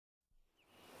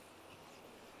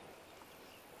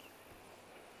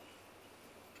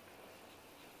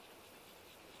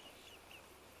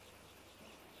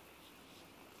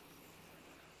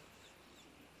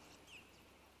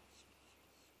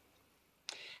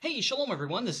Hey, shalom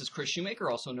everyone, this is Chris Shoemaker,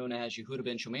 also known as Yehuda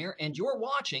Ben Shomer, and you're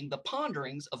watching the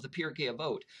Ponderings of the Perkei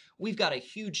Avot. We've got a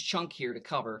huge chunk here to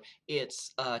cover.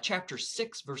 It's chapter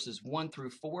 6, verses 1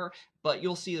 through 4, but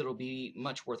you'll see it'll be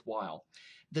much worthwhile.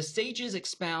 The sages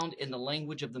expound in the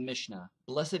language of the Mishnah.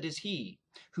 Blessed is he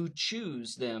who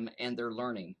choose them and their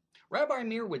learning. Rabbi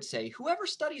Meir would say, whoever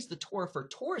studies the Torah for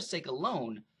Torah's sake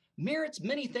alone merits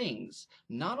many things.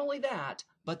 Not only that,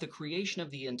 but the creation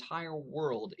of the entire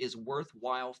world is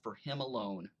worthwhile for him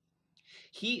alone.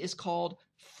 He is called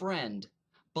friend,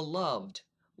 beloved,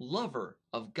 lover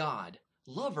of God,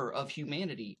 lover of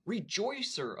humanity,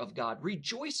 rejoicer of God,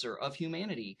 rejoicer of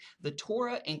humanity. The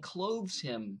Torah enclothes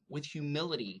him with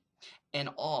humility and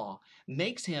awe,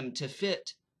 makes him to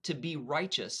fit to be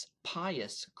righteous,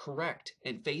 pious, correct,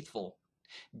 and faithful.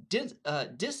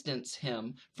 Distance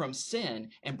him from sin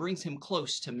and brings him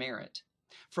close to merit.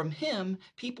 From him,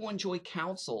 people enjoy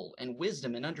counsel and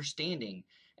wisdom and understanding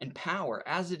and power,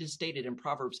 as it is stated in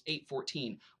Proverbs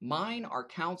 8:14. Mine are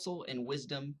counsel and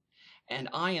wisdom, and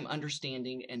I am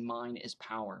understanding, and mine is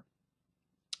power.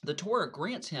 The Torah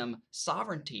grants him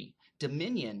sovereignty,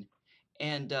 dominion,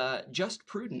 and just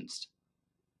prudence.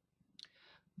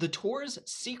 The Torah's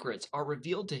secrets are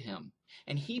revealed to him,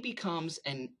 and he becomes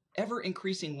an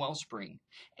ever-increasing wellspring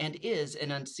and is an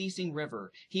unceasing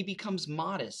river. He becomes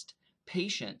modest,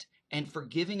 patient, and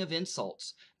forgiving of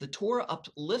insults. The Torah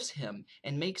uplifts him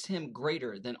and makes him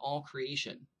greater than all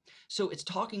creation. So it's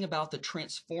talking about the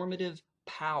transformative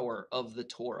power of the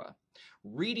Torah.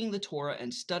 Reading the Torah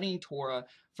and studying Torah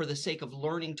for the sake of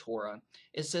learning Torah,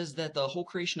 it says that the whole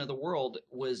creation of the world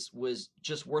was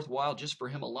just worthwhile just for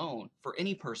him alone, for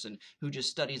any person who just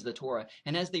studies the Torah.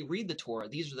 And as they read the Torah,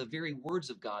 these are the very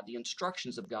words of God, the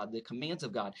instructions of God, the commands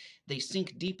of God. They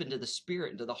sink deep into the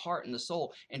spirit, into the heart and the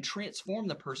soul, and transform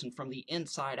the person from the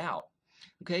inside out.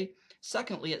 Okay?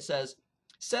 Secondly, it says,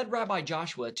 said Rabbi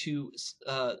Joshua to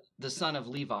the son of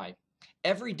Levi,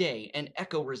 every day an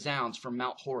echo resounds from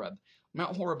Mount Horeb.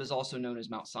 Mount Horeb is also known as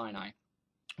Mount Sinai,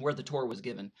 where the Torah was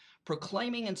given,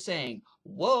 proclaiming and saying,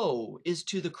 woe is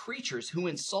to the creatures who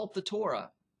insult the Torah.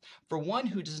 For one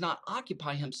who does not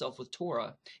occupy himself with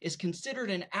Torah is considered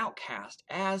an outcast,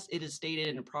 as it is stated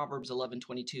in Proverbs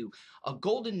 11:22, a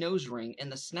golden nose ring in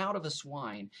the snout of a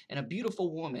swine, and a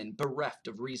beautiful woman bereft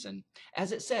of reason.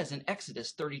 As it says in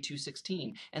Exodus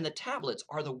 32:16, and the tablets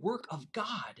are the work of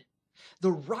God.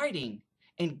 The writing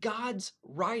and God's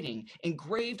writing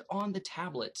engraved on the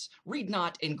tablets. Read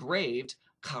not engraved,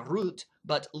 karut,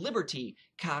 but liberty,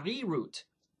 karirut.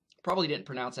 Probably didn't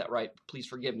pronounce that right. Please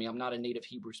forgive me. I'm not a native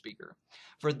Hebrew speaker.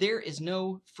 For there is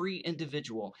no free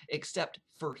individual except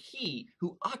for he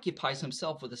who occupies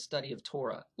himself with the study of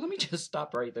Torah. Let me just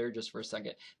stop right there just for a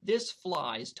second. This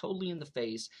flies totally in the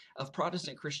face of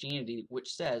Protestant Christianity,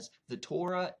 which says the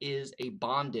Torah is a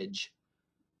bondage.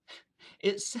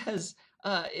 It says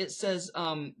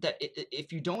that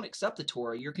if you don't accept the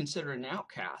Torah, you're considered an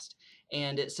outcast.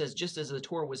 And it says, just as the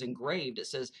Torah was engraved, it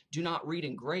says, do not read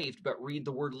engraved, but read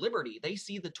the word liberty. They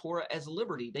see the Torah as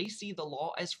liberty. They see the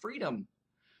law as freedom.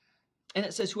 And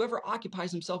it says, whoever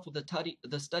occupies himself with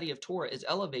the study of Torah is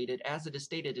elevated, as it is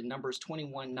stated in Numbers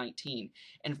 21:19.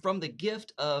 And from the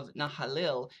gift of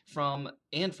Nahalil, from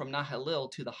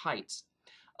Nahalil to the heights.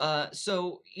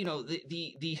 So, you know, the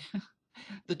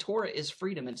the Torah is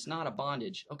freedom. It's not a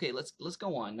bondage. Okay, let's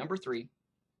go on. Number 3.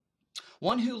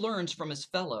 One who learns from his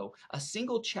fellow a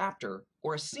single chapter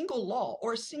or a single law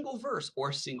or a single verse or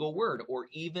a single word or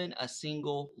even a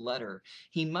single letter,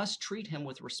 he must treat him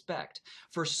with respect.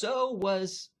 For so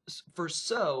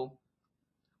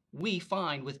we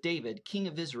find with David, king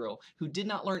of Israel, who did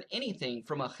not learn anything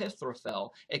from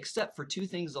Ahithophel except for 2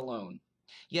 things alone.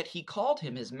 Yet he called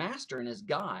him his master and his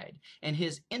guide and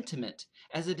his intimate,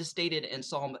 as it is stated in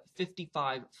Psalm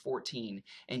 55:14.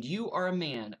 And you are a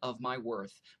man of my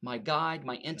worth, my guide,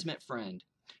 my intimate friend.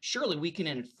 Surely we can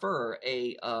infer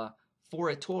a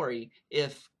fortiori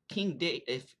if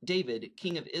David,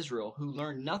 king of Israel, who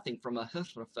learned nothing from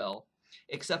Ahithophel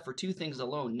except for 2 things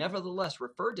alone, nevertheless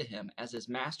referred to him as his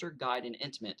master, guide, and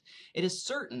intimate. It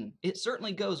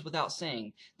certainly goes without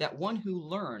saying that one who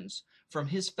learns from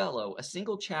his fellow a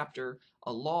single chapter,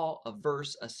 a law, a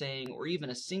verse, a saying, or even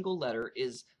a single letter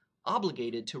is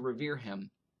obligated to revere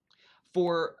him.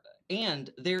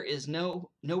 And there is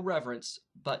no reverence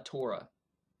but Torah.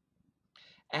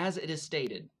 As it is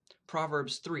stated,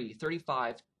 Proverbs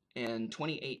 3:35 and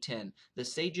 28:10, the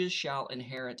sages shall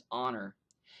inherit honor,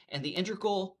 and the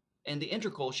integral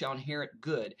shall inherit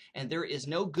good, and there is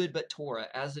no good but Torah,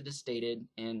 as it is stated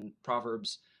in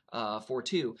Proverbs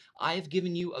 4:2. I have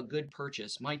given you a good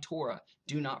purchase, my Torah.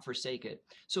 Do not forsake it.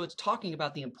 So it's talking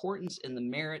about the importance and the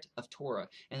merit of Torah,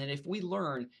 and that if we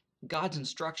learn God's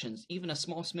instructions, even a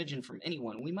small smidgen from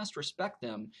anyone, we must respect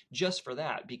them just for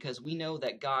that, because we know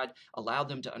that God allowed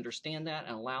them to understand that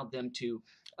and allowed them to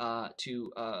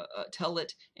tell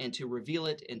it and to reveal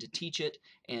it and to teach it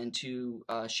and to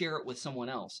share it with someone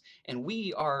else. And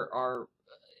we are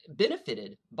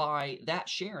benefited by that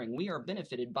sharing. We are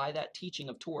benefited by that teaching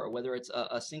of Torah, whether it's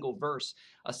a single verse,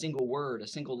 a single word, a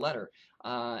single letter.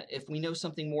 If we know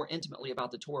something more intimately about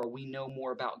the Torah, we know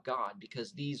more about God,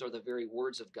 because these are the very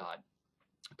words of God.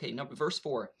 Okay, verse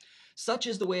 4. Such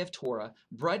is the way of Torah.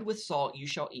 Bread with salt you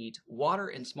shall eat, water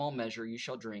in small measure you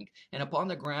shall drink, and upon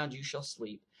the ground you shall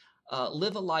sleep.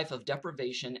 Live a life of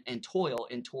deprivation and toil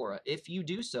in Torah. If you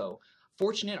do so,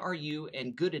 fortunate are you,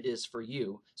 and good it is for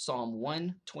you. Psalm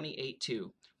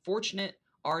 128:2. Fortunate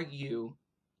are you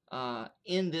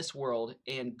in this world,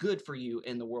 and good for you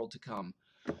in the world to come.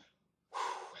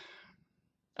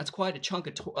 That's quite a chunk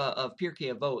of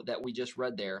Perkei Avot that we just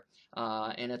read there,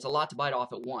 and it's a lot to bite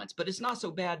off at once. But it's not so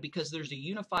bad, because there's a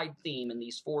unified theme in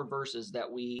these 4 verses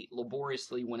that we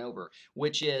laboriously went over,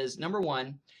 which is, number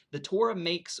 1, the Torah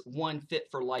makes one fit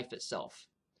for life itself.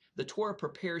 The Torah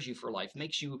prepares you for life,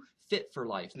 makes you fit for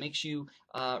life, makes you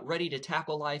ready to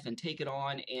tackle life and take it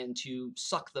on and to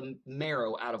suck the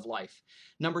marrow out of life.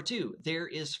 Number 2, there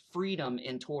is freedom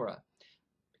in Torah.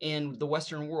 In the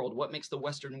Western world, what makes the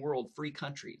Western world free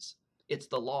countries? It's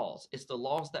the laws. It's the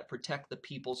laws that protect the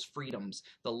people's freedoms,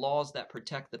 the laws that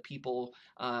protect the people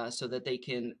so that they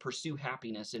can pursue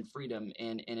happiness and freedom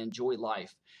and enjoy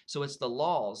life. So it's the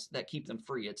laws that keep them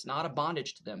free. It's not a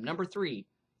bondage to them. Number 3,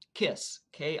 KISS,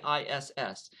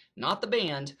 K-I-S-S. Not the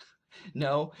band,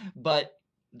 no, but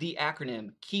the acronym.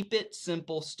 Keep it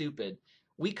simple, stupid.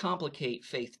 We complicate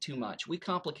faith too much. We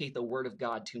complicate the Word of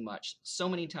God too much. So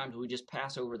many times we just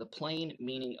pass over the plain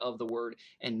meaning of the Word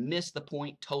and miss the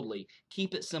point totally.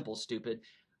 Keep it simple, stupid.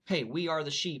 Hey, we are the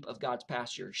sheep of God's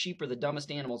pasture. Sheep are the dumbest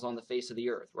animals on the face of the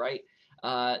earth, right?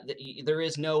 There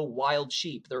is no wild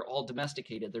sheep. They're all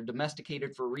domesticated. They're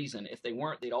domesticated for a reason. If they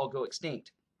weren't, they'd all go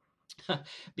extinct.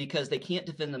 Because they can't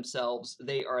defend themselves.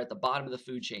 They are at the bottom of the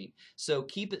food chain. So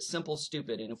keep it simple,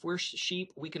 stupid. And if we're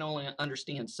sheep, we can only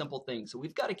understand simple things. So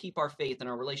we've got to keep our faith and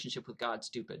our relationship with God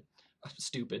stupid.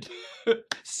 Stupid.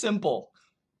 Simple.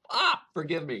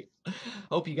 Forgive me.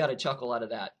 Hope you got a chuckle out of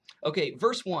that. Okay,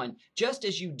 verse 1. Just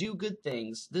as you do good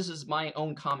things, this is my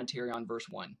own commentary on verse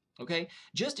 1. Okay,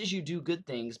 just as you do good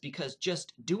things, because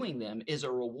just doing them is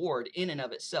a reward in and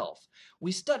of itself.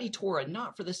 We study Torah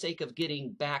not for the sake of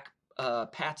getting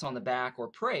pats on the back or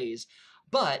praise,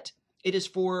 but it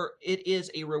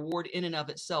is a reward in and of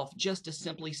itself just to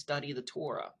simply study the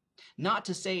Torah. Not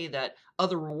to say that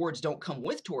other rewards don't come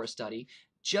with Torah study.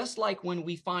 Just like when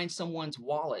we find someone's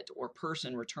wallet or purse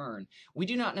in return, we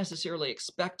do not necessarily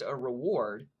expect a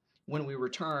reward when we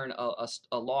return a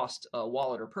lost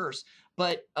wallet or purse,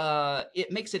 but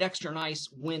it makes it extra nice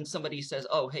when somebody says,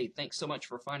 oh, hey, thanks so much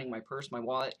for finding my purse, my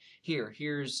wallet.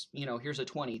 Here's a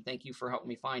 20. Thank you for helping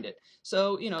me find it.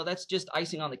 So, that's just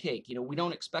icing on the cake. We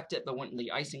don't expect it, but when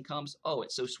the icing comes, oh,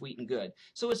 it's so sweet and good.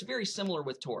 So it's very similar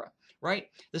with Torah, right?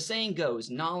 The saying goes,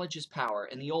 knowledge is power,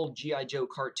 and the old G.I. Joe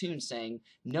cartoon saying,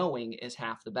 knowing is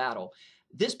half the battle.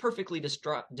 This perfectly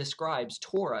describes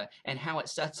Torah and how it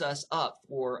sets us up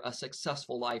for a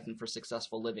successful life and for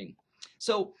successful living.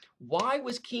 So why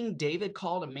was King David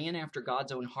called a man after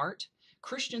God's own heart?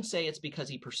 Christians say it's because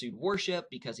he pursued worship,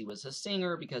 because he was a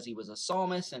singer, because he was a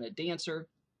psalmist and a dancer.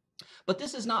 But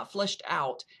this is not fleshed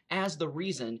out as the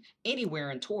reason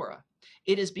anywhere in Torah.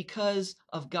 It is because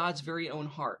of God's very own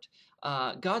heart.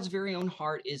 God's very own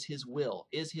heart is his will,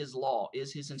 is his law,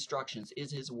 is his instructions,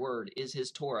 is his word, is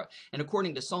his Torah. And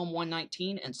according to Psalm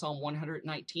 119 and Psalm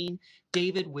 119,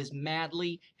 David was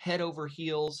madly, head over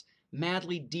heels,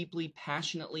 madly, deeply,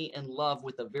 passionately in love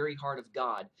with the very heart of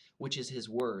God, which is his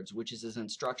words, which is his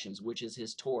instructions, which is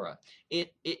his Torah.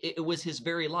 It was his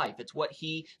very life. It's what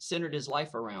he centered his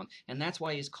life around. And that's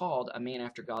why he's called a man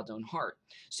after God's own heart.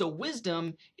 So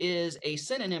wisdom is a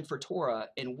synonym for Torah,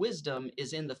 and wisdom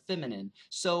is in the feminine.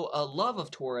 So a love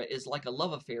of Torah is like a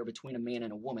love affair between a man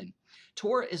and a woman.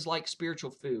 Torah is like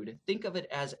spiritual food. Think of it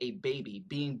as a baby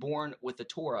being born with the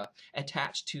Torah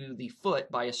attached to the foot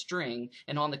by a string,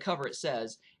 and on the cover it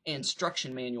says,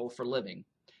 instruction manual for living.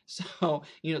 So,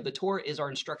 the Torah is our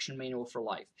instruction manual for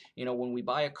life. When we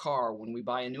buy a car, when we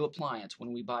buy a new appliance,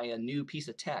 when we buy a new piece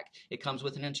of tech, it comes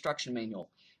with an instruction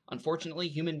manual. Unfortunately,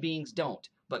 human beings don't.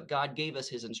 but God gave us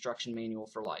his instruction manual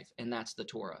for life, and that's the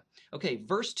Torah. Okay,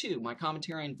 verse 2, my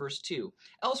commentary on verse 2.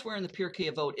 Elsewhere in the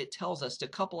Perkei Avot, it tells us to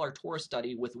couple our Torah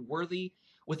study with a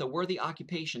worthy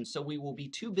occupation, so we will be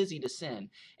too busy to sin.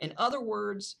 In other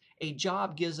words, a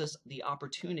job gives us the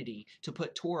opportunity to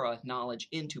put Torah knowledge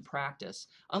into practice.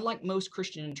 Unlike most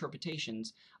Christian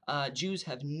interpretations, Jews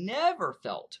have never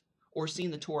felt or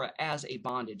seen the Torah as a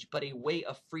bondage, but a way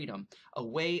of freedom, a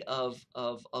way of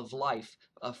life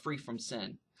free from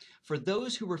sin. For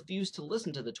those who refuse to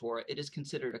listen to the Torah, it is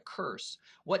considered a curse.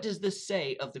 What does this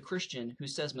say of the Christian who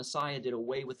says Messiah did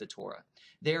away with the Torah?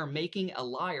 They are making a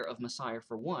liar of Messiah,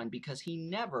 for one, because he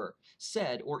never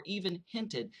said or even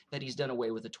hinted that he's done away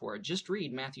with the Torah. Just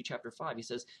read Matthew chapter 5. He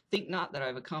says, "Think not that I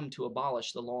have come to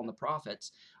abolish the law and the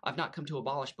prophets. I've not come to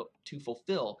abolish, but to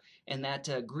fulfill." And that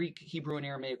Greek, Hebrew, and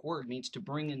Aramaic word means to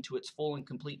bring into its full and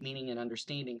complete meaning and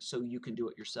understanding so you can do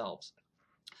it yourselves.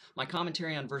 My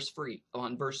commentary on verse 3.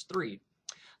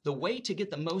 The way to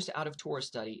get the most out of Torah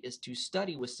study is to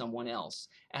study with someone else.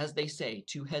 As they say,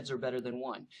 2 heads are better than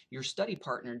 1. Your study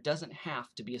partner doesn't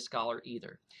have to be a scholar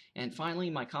either. And finally,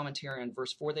 my commentary on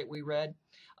verse 4 that we read,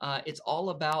 it's all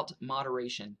about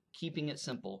moderation, keeping it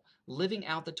simple. Living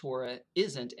out the Torah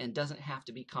isn't and doesn't have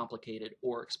to be complicated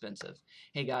or expensive.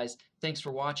 Hey guys, thanks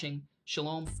for watching.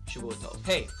 Shalom, Shavua Tov.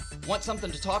 Hey, want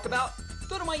something to talk about?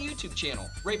 Go to my YouTube channel,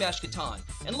 Ray Bash Katan,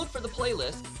 and look for the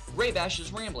playlist, Ray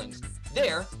Bash's Ramblings.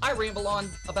 There, I ramble on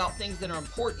about things that are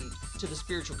important to the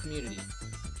spiritual community.